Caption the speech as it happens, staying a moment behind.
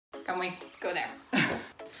Can we go there?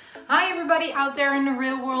 Hi everybody out there in the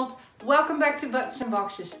real world. Welcome back to Buttons and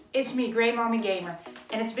Boxes. It's me, Grey Mommy Gamer.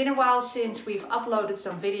 And it's been a while since we've uploaded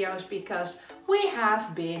some videos because we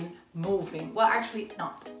have been moving. Well, actually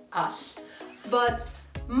not us, but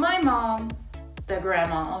my mom, the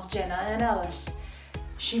grandma of Jenna and Alice.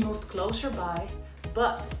 She moved closer by,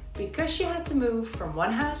 but because she had to move from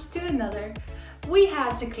one house to another, we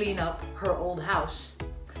had to clean up her old house.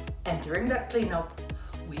 And during that cleanup,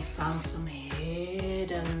 we found some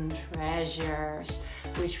hidden treasures,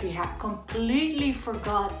 which we had completely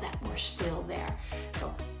forgot that were still there.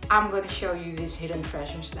 So I'm going to show you these hidden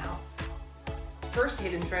treasures now. First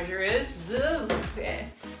hidden treasure is the...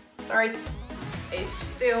 Sorry, it's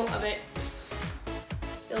still a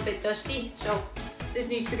bit dusty, so this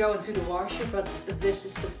needs to go into the washer, but this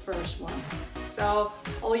is the first one. So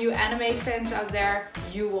all you anime fans out there,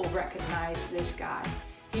 you will recognize this guy.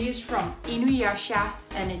 He is from Inuyasha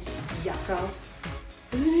and it's Yakko.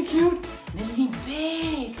 Isn't he cute? And isn't he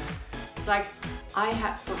big? Like, I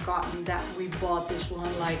had forgotten that we bought this one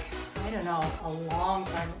like, I don't know, a long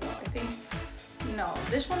time ago. I think, no,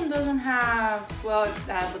 this one doesn't have, well, it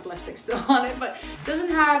has the plastic still on it, but it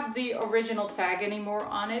doesn't have the original tag anymore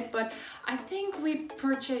on it. But I think we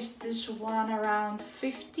purchased this one around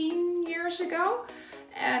 15 years ago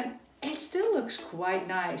and it still looks quite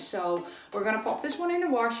nice. So we're gonna pop this one in the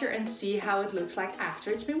washer and see how it looks like after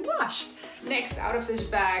it's been washed. Next out of this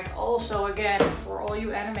bag, also again, for all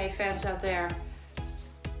you anime fans out there,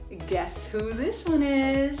 guess who this one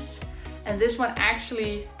is? And this one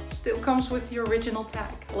actually still comes with the original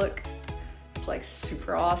tag. Look, it's like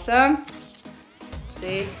super awesome.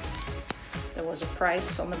 See, there was a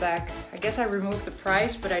price on the back. I guess I removed the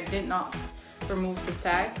price, but I did not remove the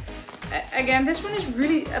tag. Again, this one is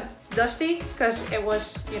really dusty because it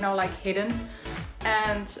was, you know, like hidden.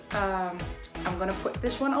 And I'm gonna put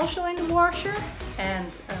this one also in the washer.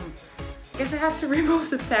 And I guess I have to remove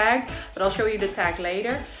the tag, but I'll show you the tag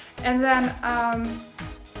later. And then,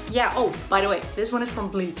 yeah, oh, by the way, this one is from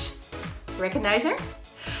Bleach. Recognize her?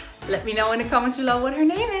 Let me know in the comments below what her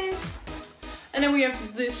name is. And then we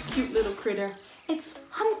have this cute little critter. It's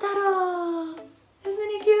Hamtaro. Isn't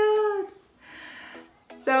he cute?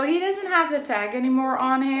 So he doesn't have the tag anymore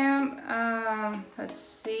on him. Let's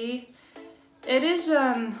see. It is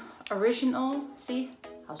an original. See,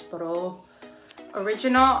 Hasbro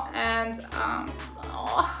original, and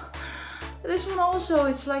oh, this one also.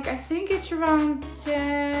 It's like, I think it's around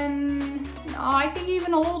 10. No, I think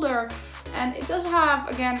even older. And it does have,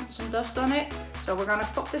 again, some dust on it. So we're gonna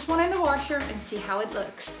pop this one in the washer and see how it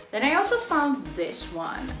looks. Then I also found this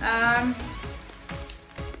one.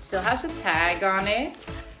 Still has a tag on it,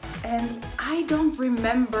 and I don't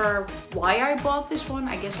remember why I bought this one.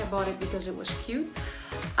 I guess I bought it because it was cute.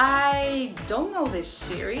 I don't know this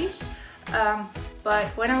series, but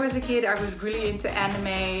when I was a kid I was really into anime,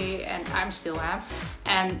 and I still am,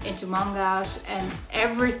 and into mangas, and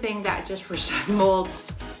everything that just resembled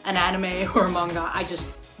an anime or manga I just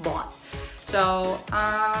bought. So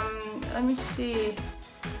let me see.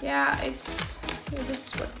 Yeah, this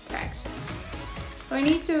is what the tag says. So I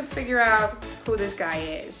need to figure out who this guy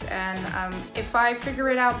is, and if I figure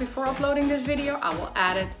it out before uploading this video, I will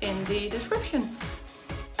add it in the description.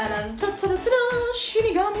 And then ta-ta-da-ta-da,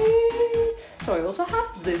 Shinigami! So I also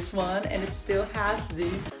have this one, and it still has the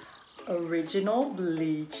original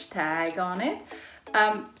Bleach tag on it.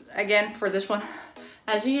 Again, for this one,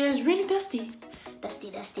 as he is really dusty.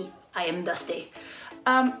 Dusty. I am dusty.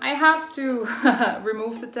 I have to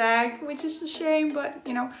remove the tag, which is a shame, but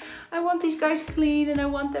you know, I want these guys clean and I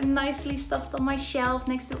want them nicely stuffed on my shelf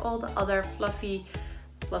next to all the other fluffy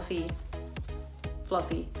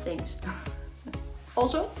things.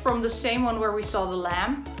 Also, from the same one where we saw the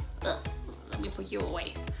lamb. Let me put you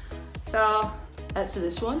away. So that's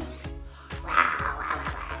this one.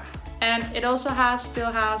 And it also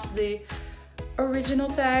still has the original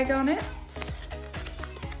tag on it.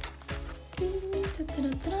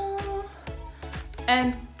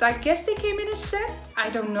 And I guess they came in a set. I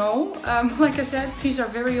don't know. Like I said, these are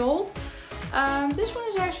very old. This one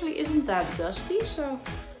isn't that dusty, so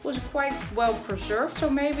it was quite well preserved. So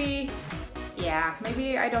maybe, yeah,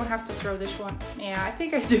 maybe I don't have to throw this one. Yeah, I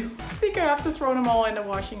think I do. I think I have to throw them all in the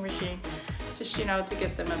washing machine, just, you know, to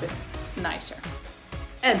get them a bit nicer.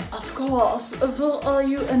 And of course, for all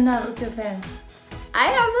you Naruto fans, I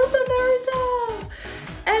have also Naruto.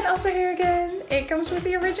 And also here again, it comes with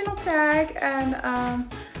the original tag, and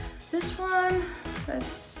this one, let's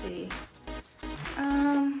see,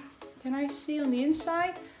 can I see on the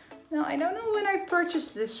inside? No, I don't know when I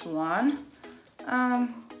purchased this one,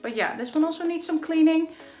 but yeah, this one also needs some cleaning,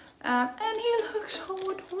 and he looks so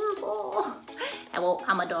adorable. adorable. Well,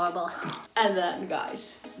 I'm adorable. And then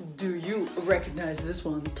guys, do you recognize this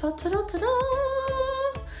one?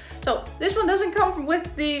 Ta-ta-da-ta-da! So this one doesn't come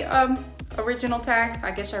with the original tag.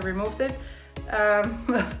 I guess I removed it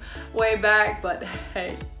way back, but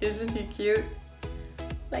hey, isn't he cute?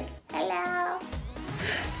 Like, hello.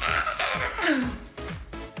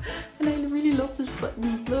 And I really love this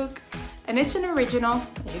button, look. And it's an original,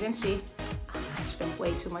 as you can see. I spent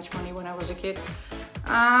way too much money when I was a kid.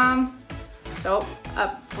 So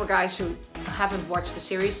for guys who haven't watched the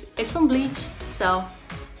series, it's from Bleach. So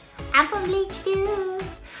I'm from Bleach too.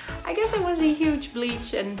 I guess I was a huge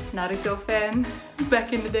Bleach and Naruto fan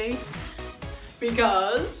back in the day.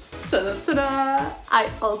 Because, ta-da-ta-da, I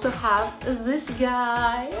also have this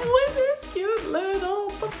guy with this cute little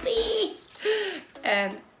puppy.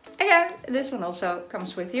 And again, this one also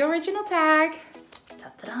comes with the original tag.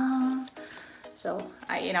 Ta-ta-da. So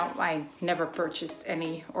I never purchased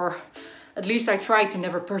any, or at least I tried to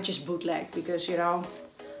never purchase bootleg because,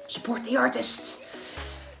 support the artist.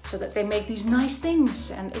 So that they make these nice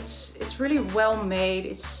things, and it's really well made.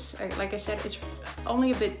 It's like I said, it's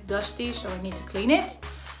only a bit dusty, so I need to clean it.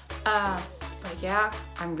 But yeah,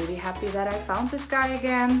 I'm really happy that I found this guy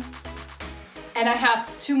again. And I have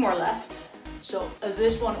 2 more left. So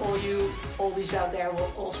this one, all these out there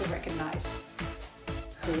will also recognize.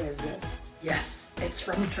 Who is this? Yes, it's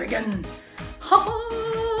from Trigun.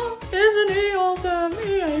 Haha! Isn't he awesome?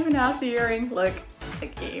 He even has the earring. Look,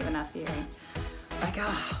 like he even has the earring. Like,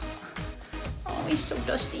 oh, he's so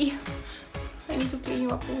dusty. I need to clean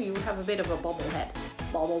you up. Oh, you have a bit of a bobble head.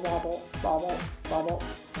 Bobble, bobble, bobble, bobble.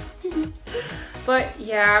 But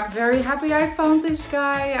yeah, I'm very happy I found this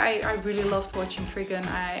guy. I really loved watching Trigun.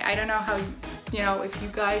 I don't know how, if you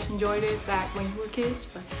guys enjoyed it back when you were kids,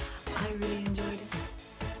 but I really enjoyed it.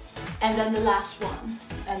 And then the last one,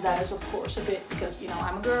 and that is of course a bit because,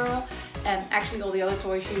 I'm a girl, and actually all the other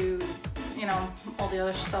toys all the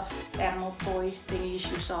other stuffed animal toys thingies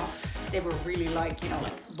you saw, they were really like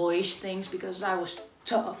boyish things because I was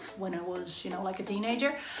tough when I was, like a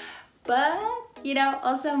teenager. But,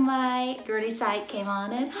 also my girly side came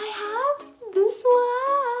on and I have this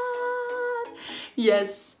one.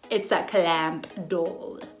 Yes, it's a clamp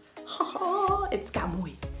doll. Haha, it's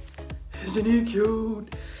Kamui. Isn't he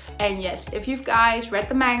cute? And yes, if you guys read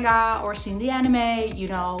the manga or seen the anime,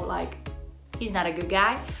 like, he's not a good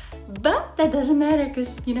guy. But that doesn't matter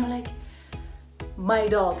because, my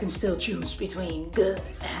doll can still choose between good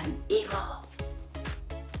and evil.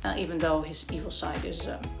 Even though his evil side is,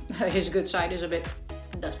 his good side is a bit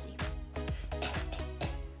dusty.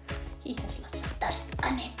 He has lots of dust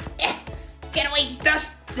on him. Get away,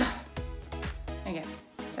 dust! Okay,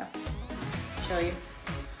 so, show you.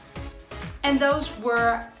 And those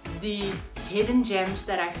were the hidden gems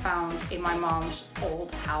that I found in my mom's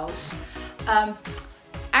old house.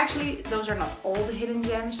 Actually, those are not all the hidden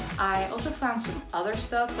gems. I also found some other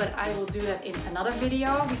stuff, but I will do that in another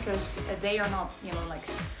video because they are not, like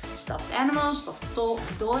stuffed animals, stuffed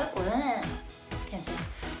dolls. Can't say.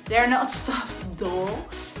 They're not stuffed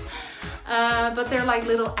dolls, but they're like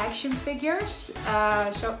little action figures.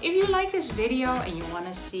 So if you like this video and you want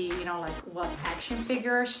to see, like what action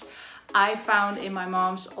figures I found in my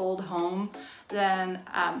mom's old home, then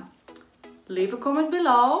leave a comment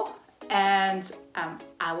below. And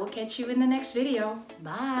I will catch you in the next video.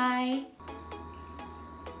 Bye!